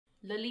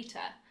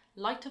Lolita,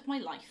 light of my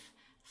life,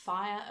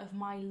 fire of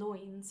my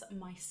loins,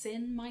 my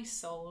sin, my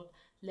soul,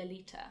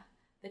 Lolita.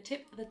 The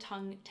tip of the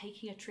tongue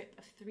taking a trip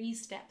of 3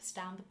 steps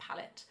down the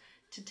palate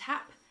to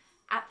tap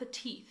at the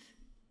teeth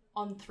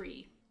on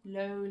 3.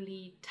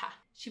 Lolita.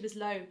 She was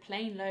low,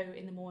 plain low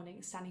in the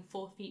morning, standing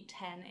 4 feet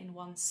 10 in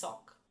one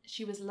sock.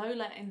 She was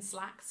Lola in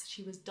slacks.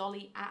 She was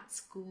Dolly at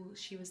school.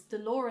 She was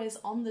Dolores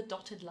on the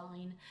dotted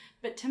line.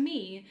 But to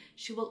me,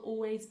 she will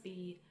always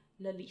be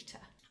Lolita.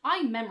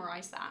 I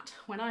memorised that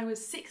when I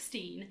was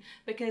 16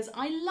 because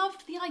I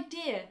loved the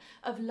idea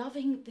of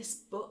loving this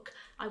book.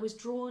 I was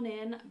drawn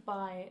in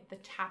by the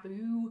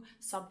taboo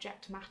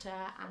subject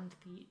matter and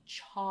the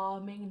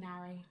charming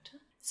narrator.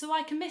 So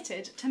I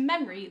committed to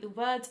memory the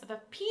words of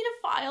a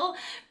paedophile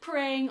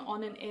preying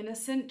on an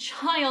innocent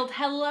child.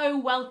 Hello,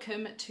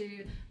 welcome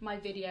to my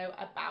video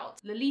about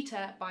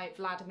Lolita by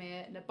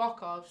Vladimir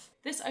Nabokov.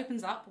 This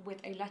opens up with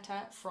a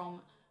letter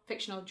from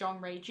fictional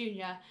John Ray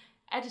Jr.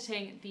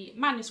 editing the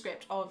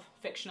manuscript of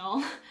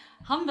fictional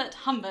Humbert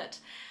Humbert,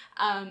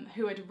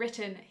 who had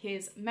written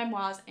his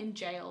memoirs in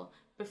jail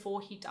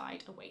before he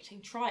died awaiting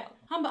trial.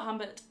 Humbert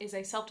Humbert is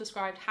a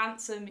self-described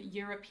handsome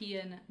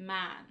European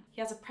man. He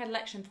has a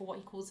predilection for what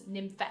he calls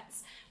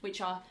nymphets,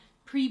 which are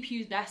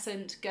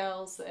prepubescent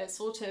girls that are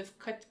sort of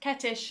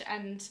coquettish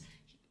and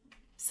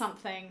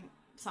something.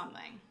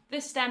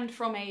 This stemmed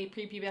from a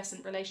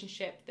prepubescent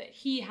relationship that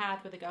he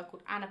had with a girl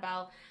called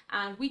Annabelle,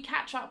 and we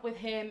catch up with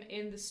him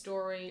in the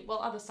story.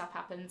 Well, other stuff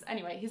happens.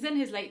 Anyway, he's in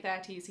his late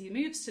 30s, he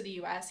moves to the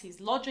US, he's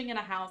lodging in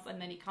a house,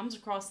 and then he comes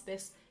across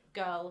this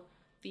girl,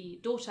 the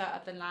daughter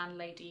of the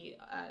landlady,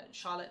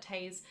 Charlotte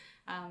Hayes,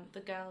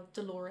 the girl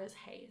Dolores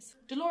Hayes.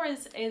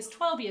 Dolores is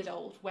 12 years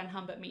old when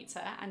Humbert meets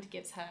her and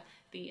gives her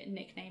the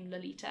nickname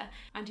Lolita,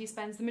 and he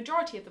spends the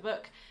majority of the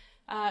book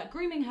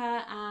grooming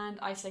her and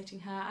isolating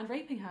her and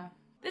raping her.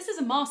 This is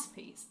a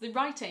masterpiece. The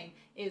writing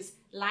is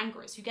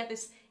languorous. You get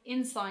this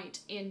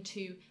insight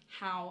into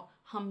how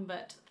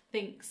Humbert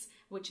thinks,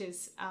 which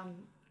is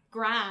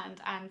grand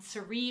and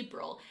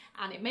cerebral,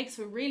 and it makes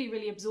for really,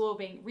 really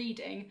absorbing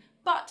reading.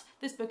 But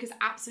this book is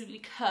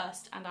absolutely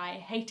cursed and I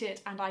hate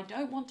it and I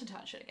don't want to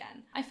touch it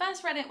again. I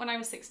first read it when I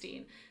was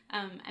 16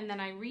 and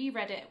then I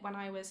reread it when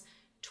I was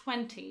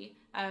 20.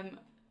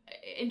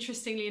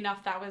 Interestingly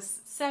enough, that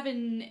was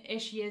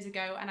 7-ish years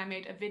ago, and I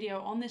made a video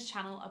on this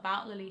channel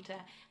about Lolita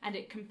and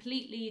it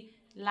completely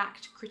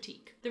lacked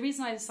critique. The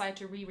reason I decided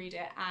to reread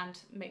it and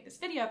make this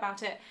video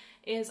about it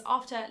is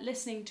after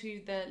listening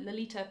to the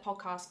Lolita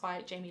podcast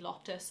by Jamie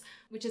Loftus,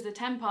 which is a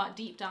 10-part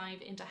deep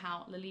dive into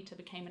how Lolita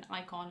became an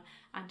icon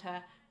and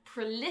her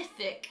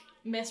prolific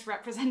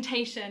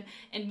misrepresentation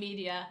in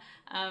media,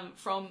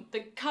 from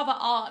the cover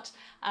art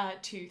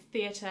to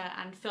theatre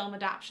and film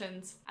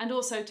adaptations, and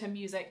also to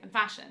music and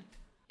fashion.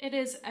 It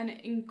is an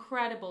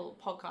incredible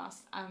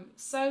podcast,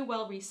 so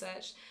well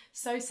researched,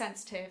 so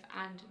sensitive,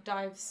 and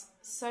dives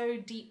so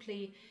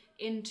deeply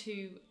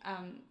into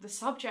the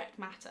subject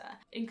matter,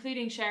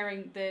 including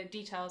sharing the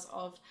details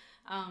of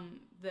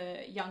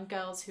the young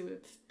girls who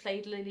have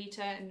played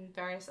Lolita in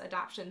various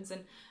adaptations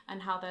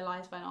and how their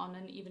lives went on,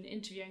 and even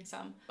interviewing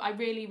some. I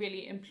really,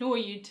 really implore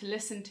you to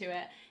listen to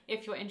it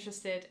if you're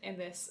interested in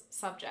this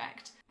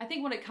subject. I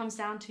think what it comes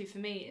down to for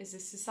me is a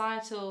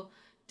societal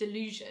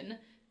delusion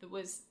that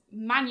was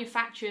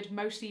manufactured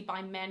mostly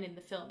by men in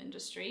the film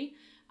industry,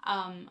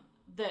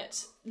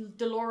 that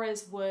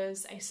Dolores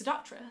was a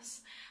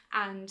seductress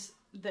and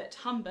that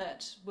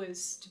Humbert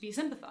was to be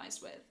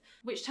sympathised with,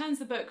 which turns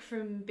the book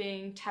from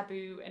being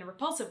taboo in a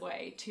repulsive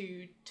way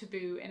to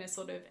taboo in a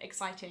sort of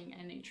exciting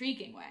and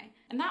intriguing way.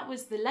 And that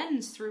was the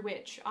lens through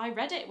which I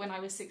read it when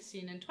I was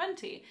 16 and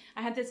 20.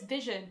 I had this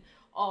vision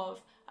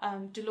of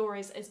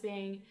Dolores as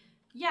being,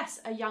 yes,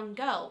 a young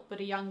girl,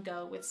 but a young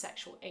girl with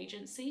sexual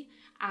agency,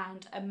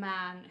 and a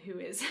man who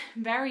is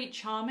very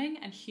charming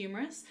and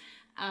humorous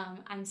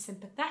and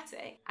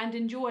sympathetic, and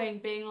enjoying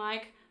being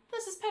like,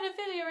 this is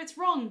pedophilia, it's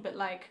wrong, but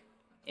like,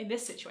 in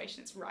this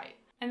situation, it's right.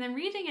 And then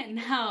reading it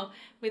now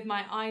with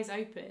my eyes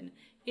open,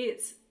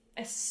 it's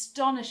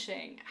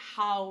astonishing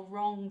how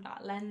wrong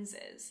that lens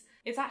is.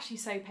 It's actually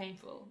so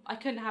painful. I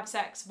couldn't have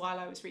sex while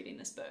I was reading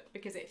this book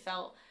because it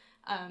felt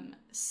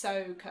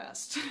so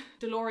cursed.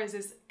 Dolores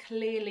is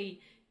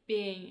clearly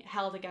being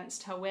held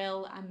against her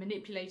will and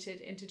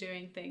manipulated into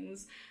doing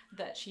things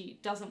that she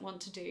doesn't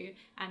want to do,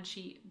 and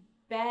she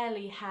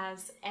barely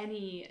has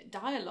any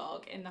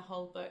dialogue in the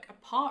whole book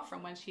apart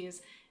from when she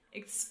is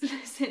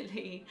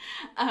explicitly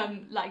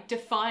like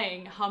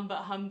defying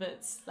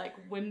Humbert's like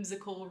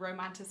whimsical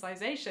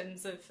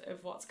romanticizations of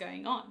what's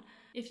going on.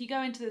 If you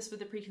go into this with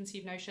the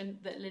preconceived notion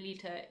that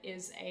Lolita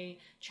is a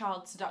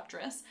child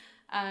seductress,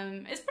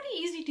 it's pretty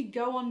easy to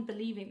go on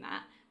believing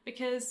that,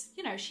 because,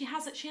 you know, she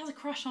has a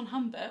crush on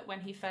Humbert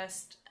when he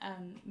first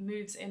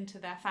moves into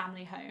their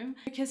family home,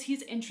 because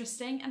he's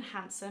interesting and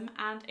handsome,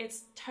 and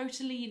it's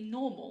totally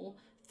normal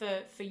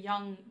for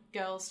young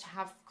girls to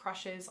have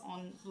crushes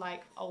on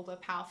like older,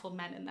 powerful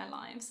men in their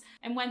lives.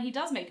 And when he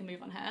does make a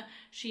move on her,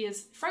 she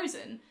is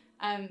frozen.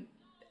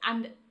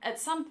 And at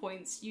some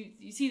points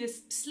you see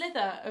this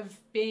slither of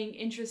being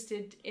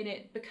interested in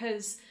it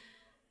because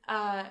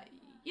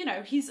you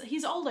know,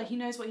 he's older, he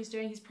knows what he's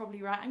doing, he's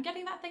probably right. I'm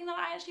getting that thing that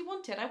I actually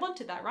wanted. I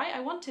wanted that, right? I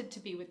wanted to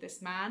be with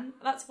this man.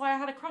 That's why I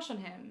had a crush on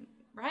him,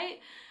 right?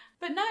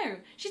 But no,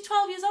 she's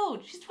 12 years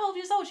old. She's 12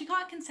 years old. She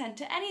can't consent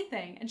to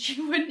anything, and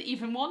she wouldn't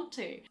even want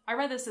to. I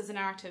read this as a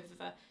narrative of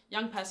a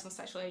young person with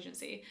sexual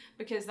agency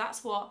because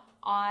that's what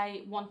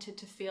I wanted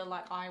to feel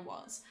like I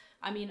was.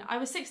 I mean, I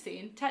was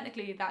 16.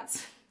 Technically,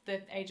 that's the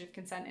age of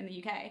consent in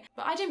the UK.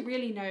 But I didn't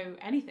really know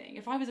anything.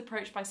 If I was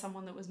approached by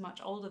someone that was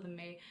much older than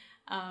me,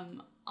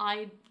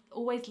 I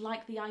always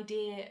liked the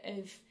idea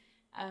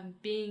of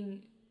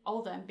being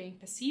older and being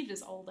perceived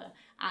as older,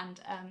 and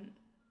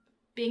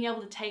being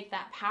able to take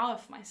that power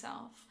for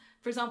myself.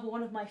 For example,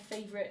 one of my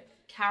favourite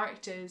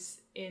characters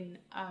in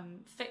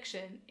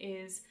fiction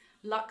is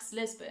Lux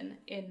Lisbon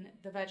in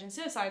The Virgin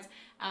Suicides.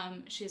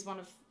 She is one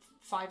of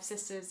 5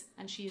 sisters,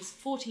 and she is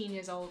 14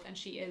 years old, and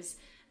she is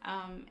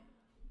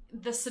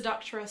the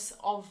seductress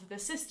of the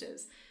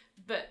sisters.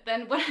 But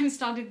then when I'm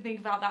starting to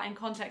think about that in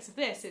context of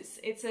this,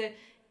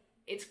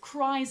 it's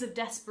cries of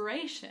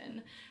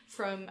desperation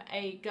from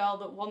a girl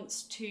that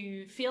wants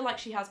to feel like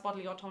she has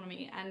bodily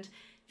autonomy, and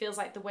feels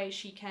like the way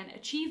she can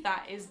achieve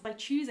that is by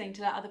choosing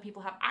to let other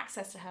people have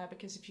access to her,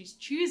 because if she's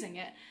choosing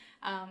it,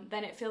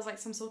 then it feels like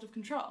some sort of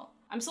control.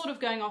 I'm sort of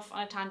going off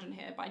on a tangent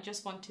here, but I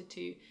just wanted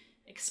to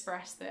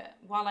express that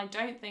while I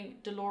don't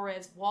think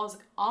Dolores was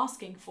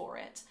asking for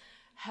it,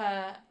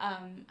 her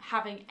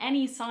having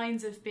any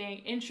signs of being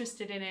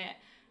interested in it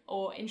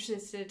or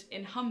interested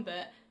in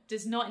Humbert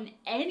does not in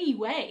any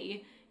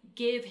way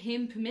give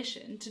him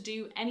permission to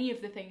do any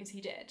of the things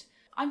he did.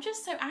 I'm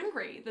just so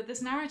angry that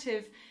this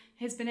narrative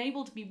has been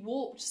able to be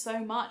warped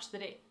so much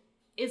that it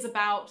is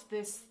about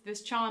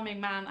this charming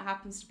man that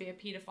happens to be a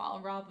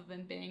paedophile, rather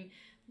than being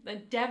the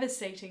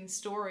devastating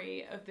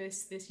story of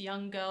this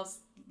young girl's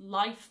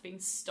life being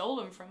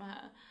stolen from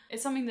her.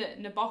 It's something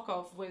that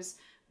Nabokov was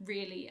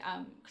really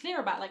clear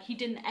about. Like, he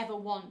didn't ever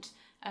want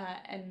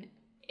an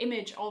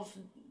image of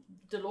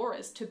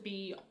Dolores to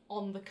be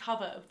on the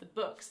cover of the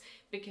books,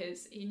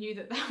 because he knew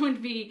that that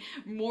would be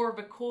more of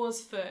a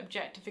cause for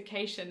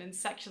objectification and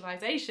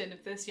sexualization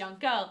of this young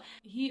girl.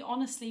 He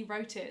honestly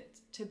wrote it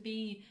to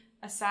be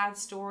a sad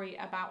story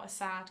about a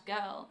sad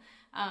girl,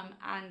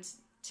 and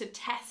to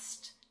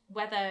test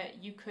whether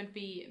you could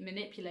be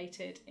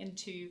manipulated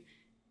into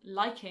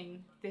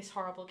liking this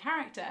horrible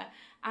character.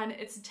 And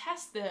it's a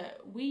test that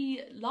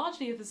we,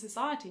 largely as a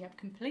society, have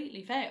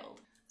completely failed.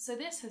 So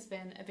this has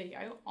been a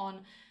video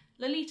on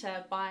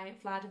Lolita by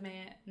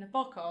Vladimir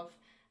Nabokov.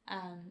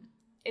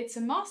 It's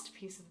a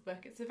masterpiece of a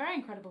book. It's a very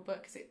incredible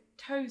book because it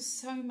toes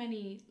so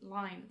many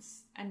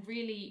lines and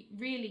really,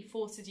 really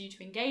forces you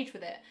to engage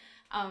with it.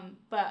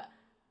 But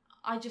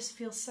I just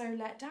feel so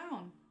let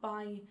down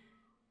by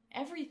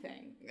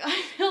everything.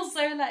 I feel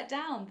so let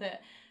down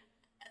that,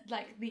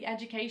 like, the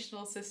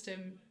educational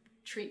system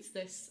treats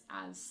this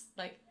as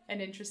like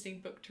an interesting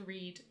book to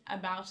read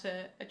about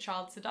a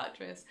child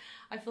seductress.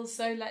 I feel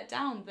so let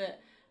down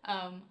that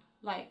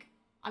like,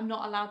 I'm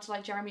not allowed to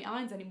like Jeremy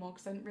Irons anymore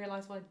because I didn't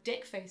realise what a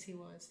dick face he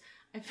was.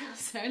 I feel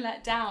so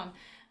let down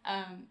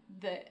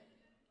that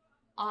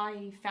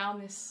I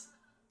found this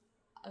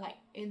like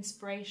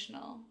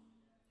inspirational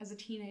as a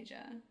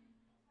teenager,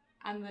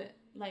 and that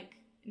like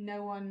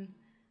no one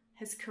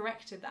has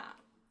corrected that.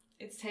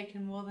 It's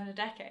taken more than a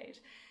decade.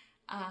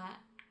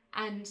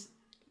 And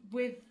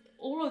with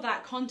all of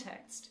that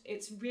context,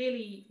 it's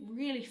really,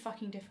 really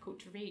fucking difficult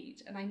to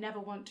read, and I never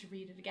want to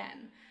read it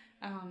again.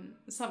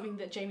 Something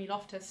that Jamie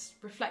Loftus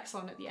reflects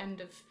on at the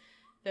end of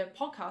the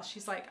podcast.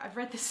 She's like, I've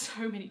read this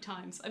so many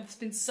times. I've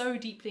been so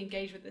deeply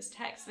engaged with this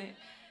text, and it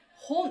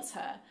haunts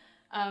her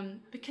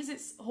because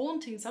it's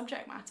haunting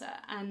subject matter,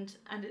 and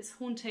it's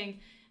haunting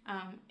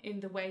in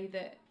the way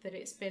that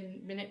it's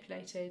been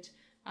manipulated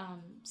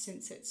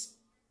since it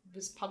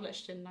was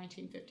published in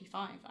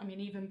 1955. I mean,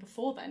 even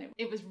before then,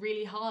 it was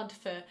really hard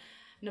for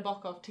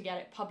Nabokov to get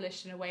it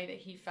published in a way that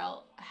he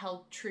felt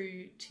held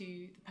true to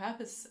the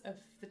purpose of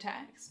the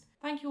text.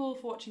 Thank you all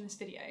for watching this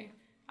video.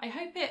 I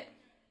hope it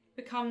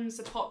becomes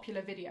a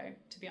popular video,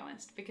 to be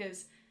honest,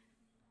 because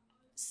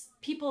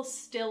people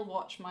still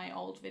watch my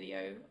old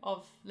video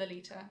of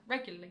Lolita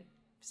regularly.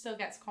 Still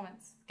gets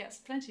comments, gets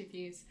plenty of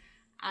views,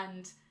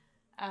 and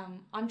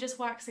I'm just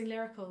waxing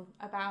lyrical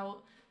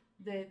about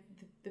the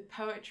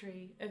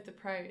poetry of the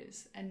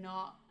prose and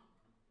not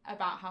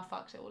about how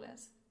fucked it all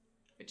is,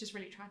 which is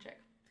really tragic.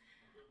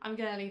 I'm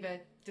gonna leave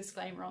a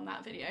disclaimer on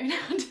that video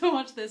now to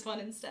watch this one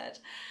instead.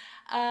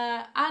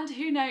 And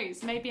who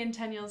knows, maybe in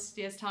 10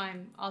 years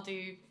time I'll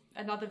do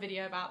another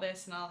video about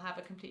this and I'll have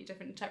a completely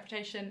different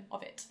interpretation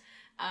of it.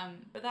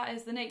 But that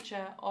is the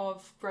nature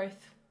of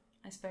growth,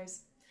 I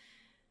suppose.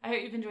 I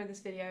hope you've enjoyed this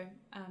video.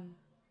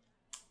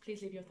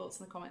 Please leave your thoughts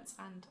in the comments,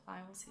 and I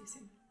will see you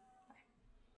soon.